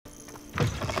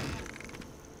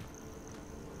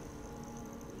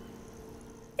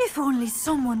If only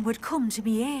someone would come to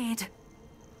my aid.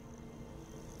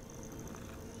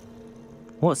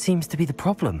 What seems to be the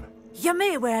problem? You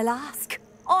may well ask.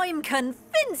 I'm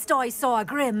convinced I saw a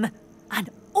grim, an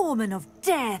omen of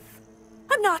death.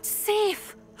 I'm not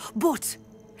safe, but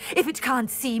if it can't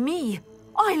see me,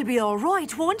 I'll be all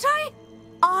right, won't I?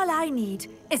 All I need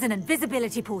is an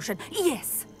invisibility potion.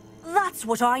 Yes, that's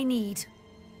what I need.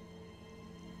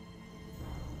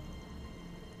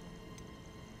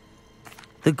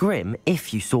 The Grim,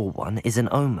 if you saw one, is an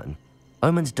omen.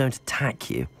 Omens don't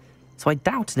attack you, so I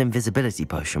doubt an invisibility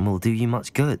potion will do you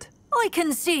much good. I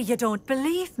can see you don't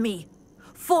believe me.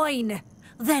 Fine,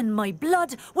 then my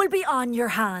blood will be on your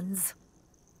hands.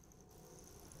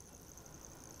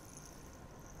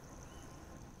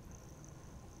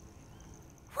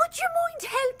 Would you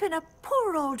mind helping a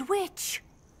poor old witch?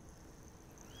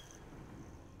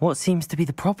 What seems to be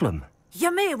the problem?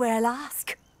 You may well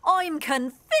ask. I'm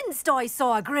convinced I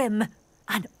saw a grim,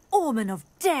 an omen of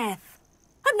death.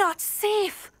 I'm not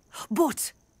safe,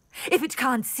 but if it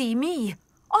can't see me,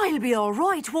 I'll be all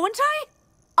right, won't I?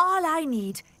 All I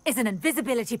need is an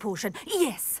invisibility potion.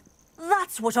 Yes,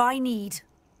 that's what I need.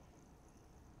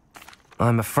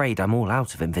 I'm afraid I'm all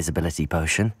out of invisibility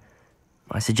potion.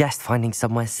 I suggest finding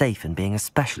somewhere safe and being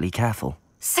especially careful.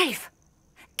 Safe?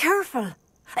 Careful?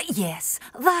 Yes,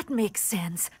 that makes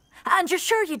sense. And you're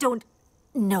sure you don't...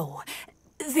 No.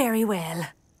 Very well.